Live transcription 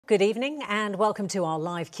Good evening and welcome to our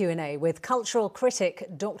live Q&A with cultural critic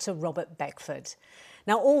Dr Robert Beckford.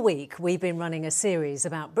 Now, all week we've been running a series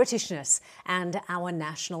about Britishness and our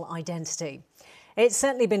national identity. It's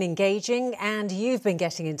certainly been engaging and you've been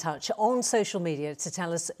getting in touch on social media to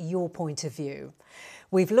tell us your point of view.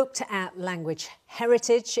 We've looked at language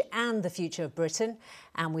heritage and the future of Britain,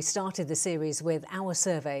 and we started the series with our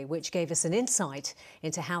survey, which gave us an insight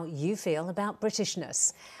into how you feel about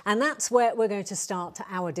Britishness. And that's where we're going to start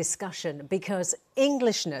our discussion, because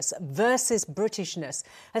Englishness versus Britishness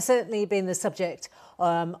has certainly been the subject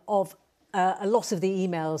of a lot of the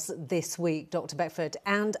emails this week, Dr Beckford,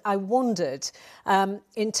 and I wondered,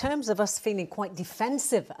 in terms of us feeling quite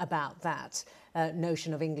defensive about that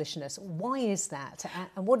notion of Englishness, why is that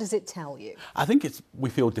and what does it tell you? I think we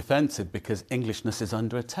feel defensive because Englishness is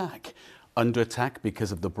under attack. Under attack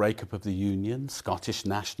because of the breakup of the Union, Scottish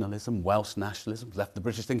nationalism, Welsh nationalism, left the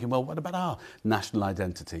British thinking, well, what about our national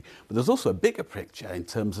identity? But there's also a bigger picture in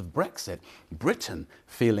terms of Brexit. Britain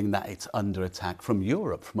feeling that it's under attack from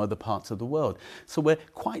Europe, from other parts of the world. So we're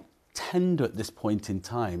quite tender at this point in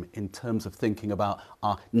time in terms of thinking about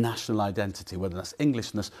our national identity, whether that's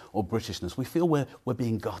Englishness or Britishness. We feel we're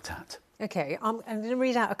being got at. OK, I'm going to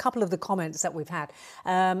read out a couple of the comments that we've had.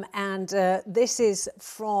 This is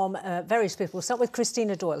from various people. We'll start with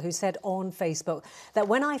Christina Doyle, who said on Facebook that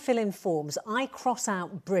when I fill in forms, I cross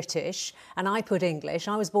out British and I put English.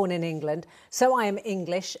 I was born in England, so I am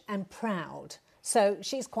English and proud. So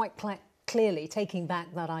she's quite clearly taking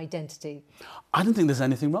back that identity. I don't think there's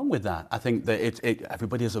anything wrong with that. I think that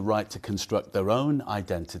everybody has a right to construct their own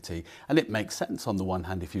identity, and it makes sense on the one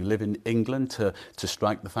hand if you live in England to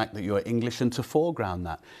strike the fact that you're English and to foreground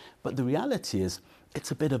that. But the reality is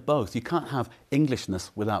it's a bit of both. You can't have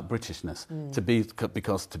Englishness without Britishness.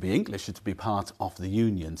 Because to be English is to be part of the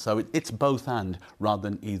Union. So it's both and rather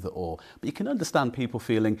than either or. But you can understand people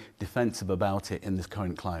feeling defensive about it in this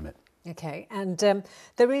current climate. OK, and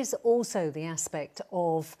there is also the aspect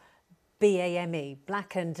of BAME,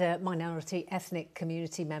 Black and Minority Ethnic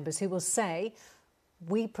Community members, who will say,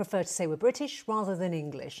 we prefer to say we're British rather than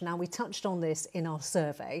English. Now, we touched on this in our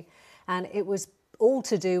survey, and it was all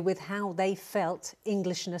to do with how they felt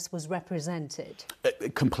Englishness was represented.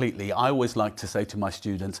 Completely. I always like to say to my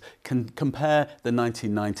students, compare the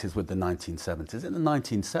 1990s with the 1970s. In the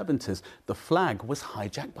 1970s, the flag was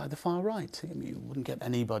hijacked by the far right. I mean, you wouldn't get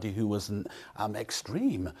anybody who wasn't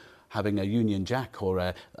extreme having a Union Jack or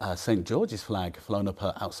a St George's flag flown up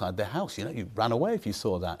outside their house. You know, you ran away if you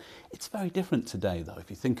saw that. It's very different today, though. If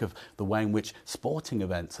you think of the way in which sporting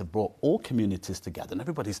events have brought all communities together and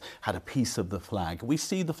everybody's had a piece of the flag, we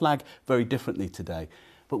see the flag very differently today.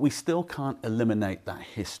 But we still can't eliminate that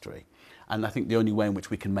history. And I think the only way in which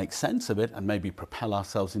we can make sense of it and maybe propel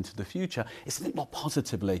ourselves into the future is to think more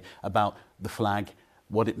positively about the flag,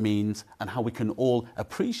 what it means, and how we can all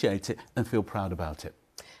appreciate it and feel proud about it.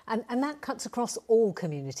 And that cuts across all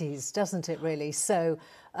communities, doesn't it, really? So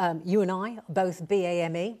you and I, both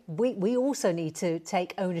BAME, we also need to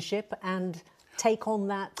take ownership and take on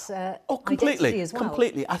that identity as well.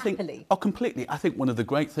 Completely. I think one of the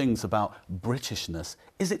great things about Britishness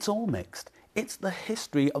is it's all mixed. It's the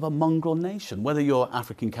history of a mongrel nation, whether you're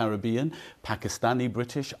African Caribbean, Pakistani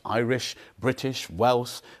British, Irish British,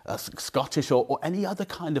 Welsh, Scottish or any other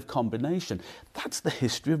kind of combination. That's the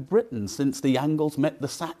history of Britain since the Angles met the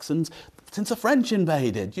Saxons, since the French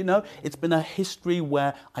invaded. You know, it's been a history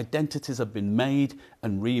where identities have been made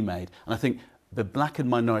and remade. And I think the black and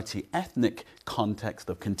minority ethnic context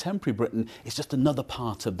of contemporary Britain is just another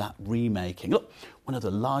part of that remaking. Look, one of the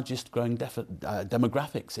largest growing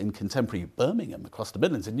demographics in contemporary Birmingham, across the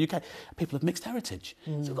Midlands in the UK, people of mixed heritage.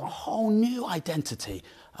 So we've got a whole new identity,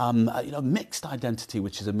 mixed identity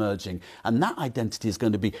which is emerging, and that identity is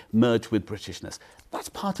going to be merged with Britishness. That's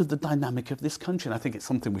part of the dynamic of this country, and I think it's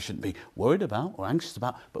something we shouldn't be worried about or anxious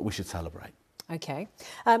about, but we should celebrate. OK.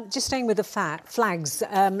 Just staying with the flags,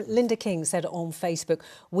 Linda King said on Facebook,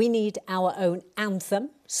 we need our own anthem.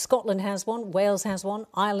 Scotland has one, Wales has one,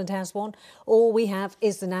 Ireland has one. All we have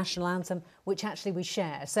is the national anthem, which actually we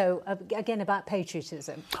share. So, again, about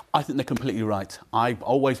patriotism. I think they're completely right. I've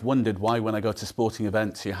always wondered why when I go to sporting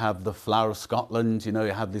events you have the Flower of Scotland, you know,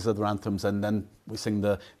 you have these other anthems and then we sing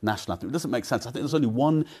the national anthem. It doesn't make sense. I think there's only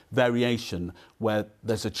one variation where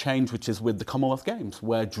there's a change, which is with the Commonwealth Games,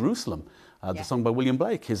 where Jerusalem, the song by William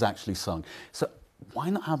Blake, is actually sung. So why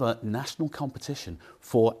not have a national competition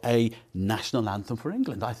for a national anthem for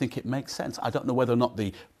England? I think it makes sense. I don't know whether or not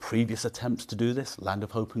the previous attempts to do this, Land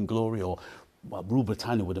of Hope and Glory or well, Rule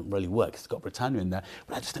Britannia wouldn't really work. It's got Britannia in there.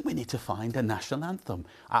 But I just think we need to find a national anthem.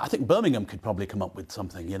 I think Birmingham could probably come up with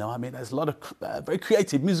something, you know. I mean, there's a lot of very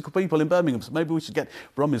creative musical people in Birmingham, so maybe we should get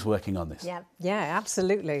Brommies working on this. Yeah,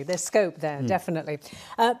 absolutely. There's scope there, definitely.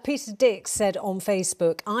 Peter Dix said on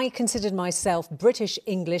Facebook, I considered myself British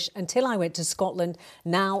English until I went to Scotland.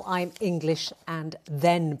 Now I'm English and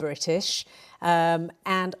then British.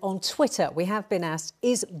 And on Twitter, we have been asked,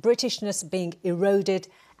 is Britishness being eroded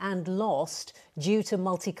and lost due to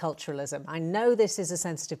multiculturalism? I know this is a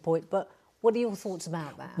sensitive point, but what are your thoughts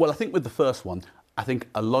about that? Well, I think with the first one, I think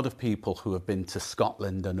a lot of people who have been to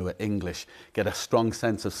Scotland and who are English get a strong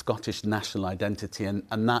sense of Scottish national identity, and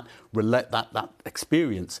that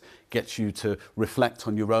experience gets you to reflect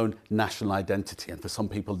on your own national identity. And for some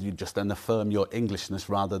people, you just then affirm your Englishness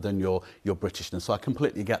rather than your Britishness. So I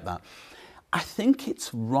completely get that. I think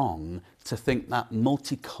it's wrong to think that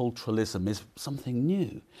multiculturalism is something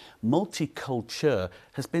new. Multiculture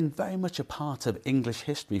has been very much a part of English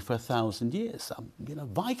history for 1,000 years. You know,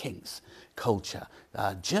 Vikings culture,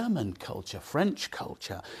 German culture, French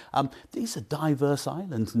culture. These are diverse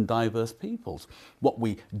islands and diverse peoples. What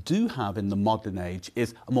we do have in the modern age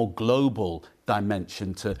is a more global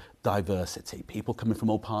dimension to diversity, people coming from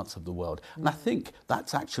all parts of the world. And I think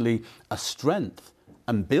that's actually a strength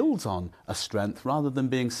and builds on a strength rather than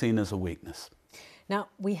being seen as a weakness. Now,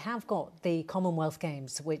 we have got the Commonwealth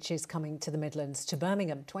Games, which is coming to the Midlands, to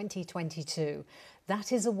Birmingham 2022.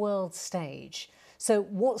 That is a world stage. So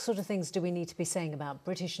what sort of things do we need to be saying about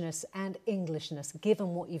Britishness and Englishness, given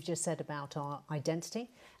what you've just said about our identity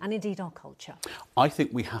and indeed our culture? I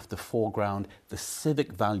think we have to foreground the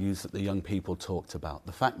civic values that the young people talked about.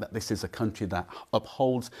 The fact that this is a country that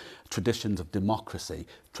upholds traditions of democracy,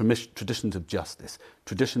 traditions of justice,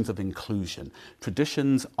 traditions of inclusion,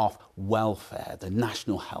 traditions of welfare, the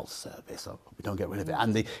National Health Service, we don't get rid of it,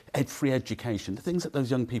 and the free education, the things that those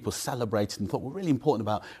young people celebrated and thought were really important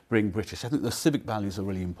about being British. I think the civic values are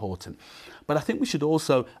really important. But I think we should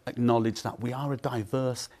also acknowledge that we are a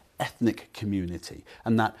diverse ethnic community,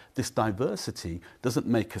 and that this diversity doesn't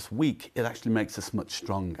make us weak, it actually makes us much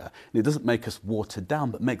stronger. And it doesn't make us watered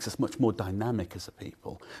down, but makes us much more dynamic as a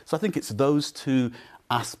people. So I think it's those two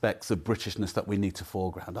aspects of Britishness that we need to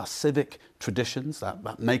foreground. Our civic traditions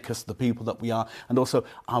that make us the people that we are, and also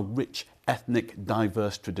our rich ethnic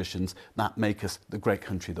diverse traditions that make us the great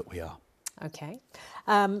country that we are. OK.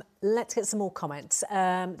 Let's get some more comments.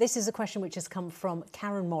 This is a question which has come from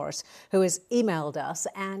Karen Morris, who has emailed us,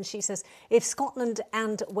 and she says, if Scotland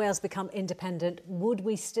and Wales become independent, would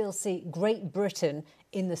we still see Great Britain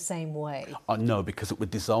in the same way? No, because it would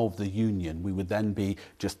dissolve the union. We would then be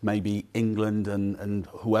just maybe England and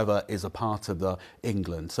whoever is a part of the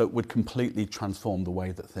England. So it would completely transform the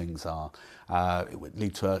way that things are. It would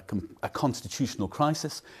lead to a constitutional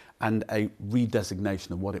crisis and a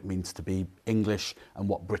redesignation of what it means to be English and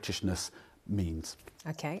what Britishness means.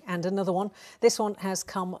 OK, and another one. This one has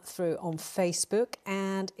come through on Facebook,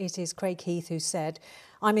 and it is Craig Heath who said,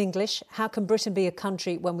 I'm English. How can Britain be a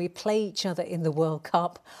country when we play each other in the World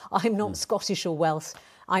Cup? I'm not Scottish or Welsh.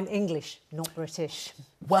 I'm English, not British.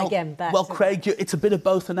 Well, again, Craig, it's a bit of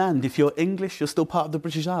both and and. If you're English, you're still part of the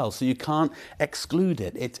British Isles, so you can't exclude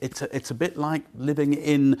it. It's a bit like living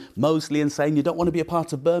in Moseley and saying you don't want to be a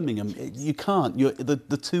part of Birmingham. You can't.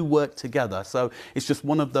 The two work together. So it's just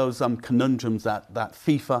one of those conundrums that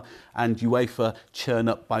FIFA and UEFA churn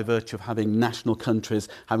up by virtue of having national countries,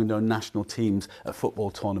 having their own national teams at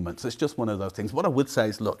football tournaments. It's just one of those things. What I would say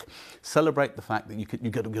is, look, celebrate the fact that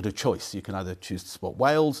you've got a choice. You can either choose to support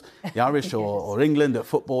Wales, the Irish, yes, or England at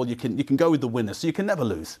football. You can go with the winners, so you can never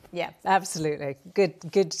lose. Yeah, absolutely.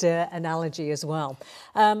 Good analogy as well.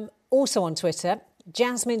 Also on Twitter,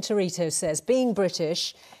 Jasmine Torito says, being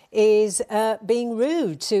British is being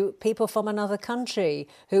rude to people from another country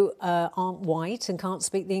who aren't white and can't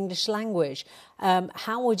speak the English language.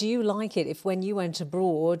 How would you like it if when you went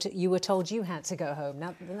abroad you were told you had to go home?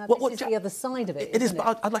 Now this is the other side of it, isn't it?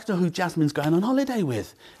 But I'd like to know who Jasmine's going on holiday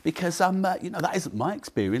with, because that isn't my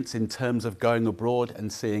experience in terms of going abroad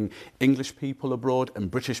and seeing English people abroad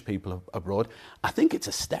and British people abroad. I think it's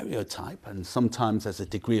a stereotype, and sometimes there's a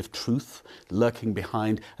degree of truth lurking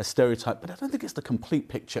behind a stereotype, but I don't think it's the complete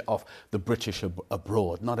picture of the British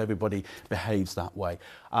abroad. Not everybody behaves that way.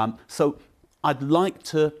 So I'd like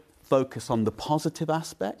to focus on the positive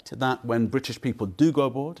aspect, that when British people do go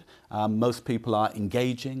abroad, most people are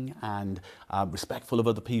engaging and respectful of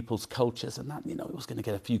other people's cultures, and that, it was going to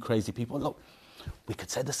get a few crazy people. Look, We could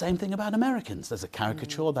say the same thing about Americans. There's a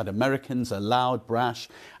caricature that Americans are loud, brash,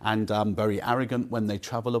 and very arrogant when they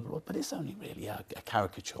travel abroad, but it's only really a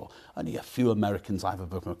caricature. Only a few Americans I've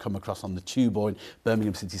ever come across on the tube or in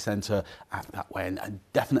Birmingham city centre act that way, and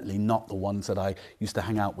definitely not the ones that I used to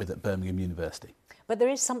hang out with at Birmingham University. But there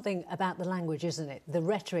is something about the language, isn't it? The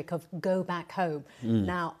rhetoric of go back home.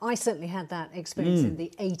 Now, I certainly had that experience in the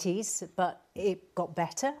 80s, but it got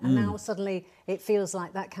better. And now suddenly it feels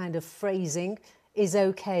like that kind of phrasing is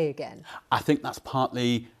okay again. I think that's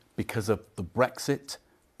partly because of the Brexit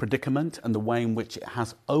predicament and the way in which it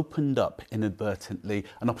has opened up inadvertently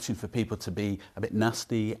an opportunity for people to be a bit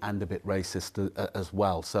nasty and a bit racist as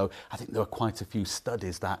well. So I think there are quite a few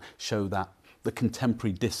studies that show that the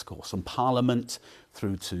contemporary discourse from Parliament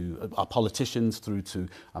through to our politicians, through to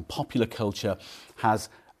popular culture, has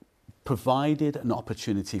provided an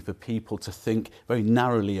opportunity for people to think very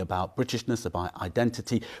narrowly about Britishness, about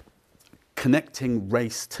identity, connecting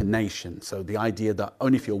race to nation. So the idea that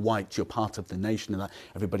only if you're white, you're part of the nation and that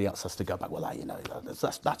everybody else has to go back. Well, you know,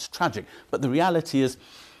 that's tragic. But the reality is,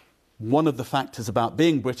 one of the factors about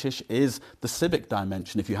being British is the civic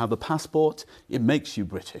dimension. If you have a passport, it makes you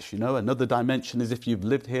British. You know, another dimension is if you've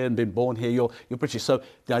lived here and been born here, you're British. So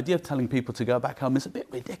the idea of telling people to go back home is a bit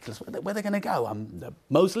ridiculous. Where are they going to go?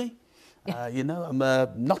 Moseley? You know,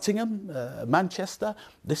 Nottingham, Manchester.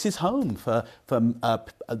 This is home for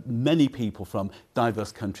many people from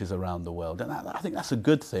diverse countries around the world. And I think that's a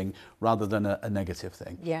good thing rather than a negative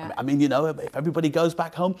thing. Yeah. I mean, you know, if everybody goes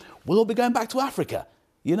back home, we'll all be going back to Africa.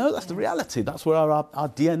 You know, that's the reality. That's where our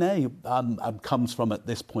DNA comes from at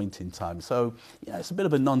this point in time. So, yeah, it's a bit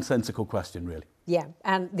of a nonsensical question, really. Yeah,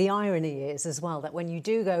 and the irony is as well that when you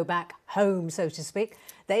do go back home, so to speak,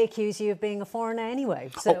 they accuse you of being a foreigner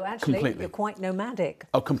anyway. So actually, completely. You're quite nomadic.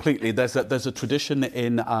 Oh, completely. There's a tradition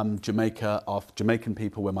in Jamaica of Jamaican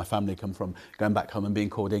people where my family come from going back home and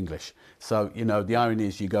being called English. So, you know, the irony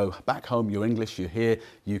is you go back home, you're English, you're here,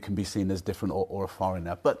 you can be seen as different or a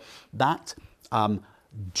foreigner. But that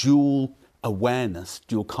dual awareness,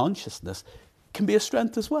 dual consciousness can be a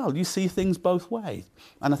strength as well. You see things both ways.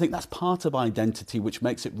 And I think that's part of identity which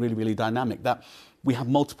makes it really, really dynamic, that we have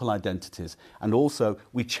multiple identities and also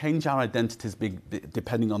we change our identities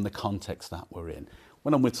depending on the context that we're in.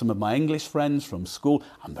 When I'm with some of my English friends from school,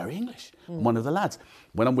 I'm very English. I'm one of the lads.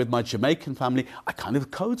 When I'm with my Jamaican family, I kind of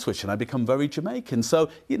code switch and I become very Jamaican. So,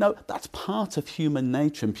 you know, that's part of human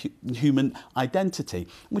nature and human identity.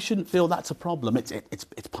 We shouldn't feel that's a problem. It's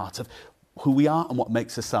part of who we are and what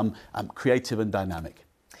makes us creative and dynamic.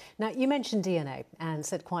 Now, you mentioned DNA and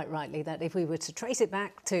said quite rightly that if we were to trace it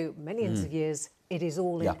back to millions of years, it is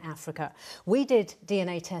all in Africa. We did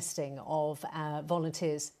DNA testing of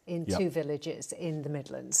volunteers in 2 villages in the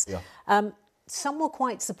Midlands. Some were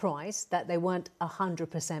quite surprised that they weren't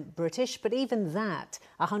 100% British, but even that,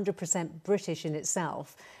 100% British in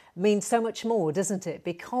itself, means so much more, doesn't it?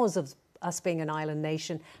 Because of us being an island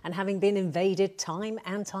nation and having been invaded time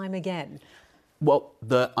and time again. Well,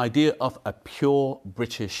 the idea of a pure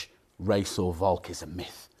British race or Volk is a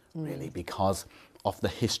myth, really, because of the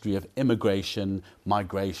history of immigration,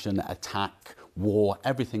 migration, attack, war,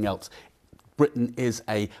 everything else. Britain is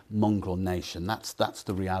a mongrel nation. That's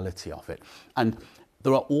the reality of it. And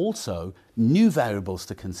there are also new variables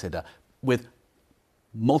to consider with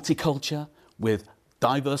multicultural, with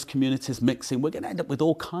diverse communities mixing. We're going to end up with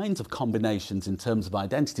all kinds of combinations in terms of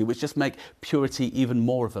identity, which just make purity even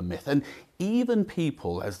more of a myth. And even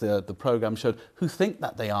people, as the programme showed, who think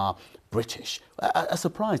that they are British are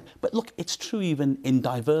surprised. But look, it's true even in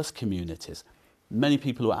diverse communities. Many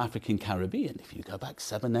people who are African Caribbean, if you go back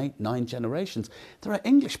 7, 8, 9 generations, there are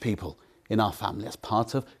English people in our family as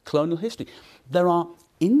part of colonial history. There are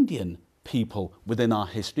Indian people within our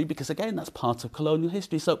history because, again, that's part of colonial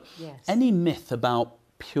history. So any myth about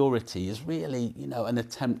purity is really, you know, an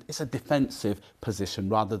attempt, it's a defensive position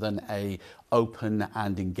rather than a open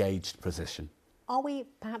and engaged position. Are we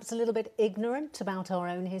perhaps a little bit ignorant about our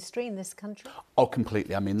own history in this country? Oh,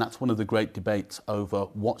 completely. I mean, that's one of the great debates over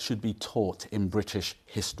what should be taught in British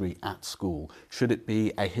history at school. Should it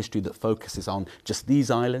be a history that focuses on just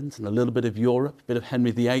these islands and a little bit of Europe, a bit of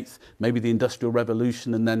Henry VIII, maybe the Industrial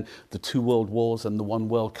Revolution and then the 2 World Wars and the 1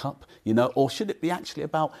 World Cup, you know? Or should it be actually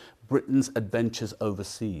about Britain's adventures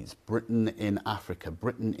overseas, Britain in Africa,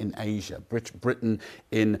 Britain in Asia, Britain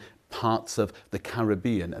in parts of the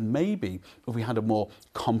Caribbean, and maybe if we had a more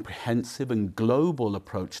comprehensive and global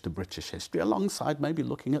approach to British history, alongside maybe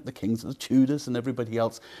looking at the kings of the Tudors and everybody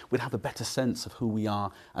else, we'd have a better sense of who we are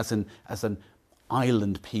as an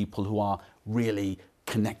island people who are really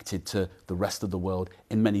connected to the rest of the world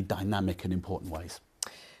in many dynamic and important ways.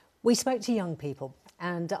 We spoke to young people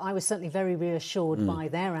And I was certainly very reassured by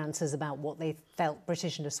their answers about what they felt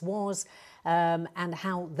Britishness was, and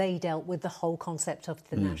how they dealt with the whole concept of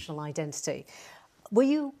the national identity. Were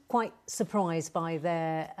you quite surprised by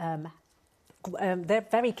their... they're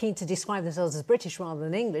very keen to describe themselves as British rather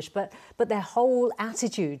than English, but their whole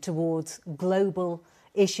attitude towards global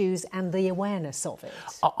issues and the awareness of it?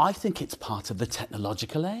 I think it's part of the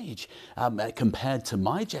technological age. Compared to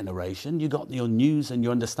my generation, you got your news and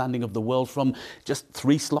your understanding of the world from just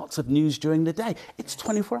 3 slots of news during the day. It's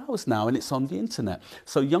 24 hours now and it's on the internet.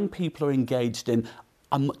 So young people are engaged in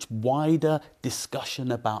a much wider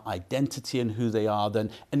discussion about identity and who they are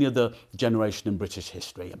than any other generation in British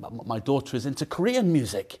history. My daughter is into Korean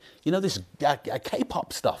music, you know, this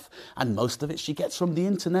K-pop stuff, and most of it she gets from the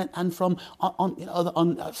internet and from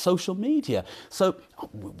on social media. So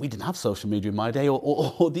we didn't have social media in my day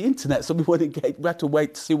or the internet, so we had to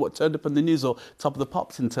wait to see what turned up in the news or Top of the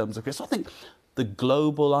Pops in terms of it. So I think the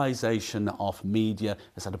globalisation of media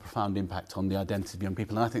has had a profound impact on the identity of young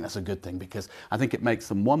people, and I think that's a good thing, because I think it makes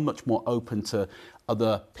them, one, much more open to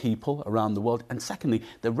other people around the world, and secondly,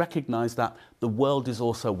 they recognise that the world is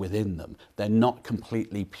also within them. They're not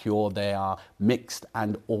completely pure, they are mixed,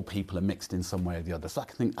 and all people are mixed in some way or the other. So I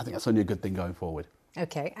think that's only a good thing going forward.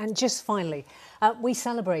 OK, and just finally, we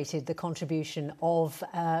celebrated the contribution of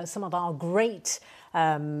some of our great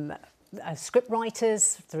script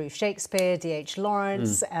writers through Shakespeare, D.H.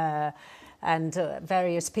 Lawrence, and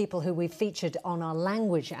various people who we've featured on our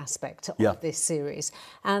language aspect of this series.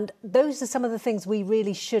 And those are some of the things we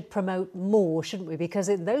really should promote more, shouldn't we? Because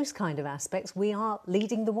in those kind of aspects, we are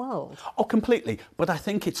leading the world. Oh, completely. But I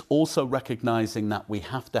think it's also recognising that we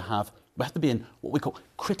have to be in what we call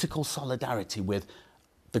critical solidarity with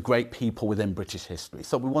the great people within British history.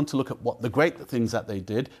 So we want to look at what the great things that they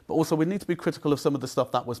did, but also we need to be critical of some of the stuff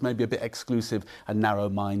that was maybe a bit exclusive and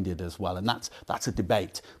narrow-minded as well. And that's a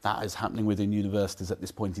debate that is happening within universities at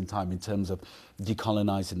this point in time in terms of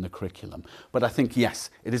decolonising the curriculum. But I think, yes,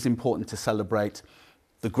 it is important to celebrate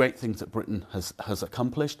the great things that Britain has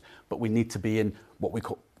accomplished, but we need to be in what we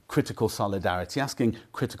call critical solidarity, asking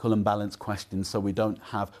critical and balanced questions so we don't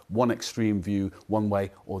have one extreme view one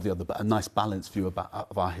way or the other, but a nice balanced view of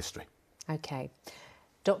our history. OK.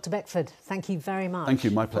 Dr Beckford, thank you very much. Thank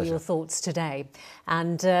you, my pleasure. For your thoughts today.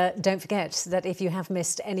 And don't forget that if you have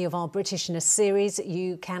missed any of our Britishness series,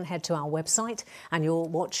 you can head to our website and you'll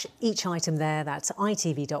watch each item there. That's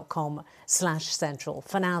itv.com/central.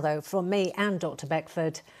 For now, though, from me and Dr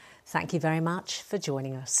Beckford, thank you very much for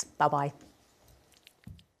joining us. Bye-bye.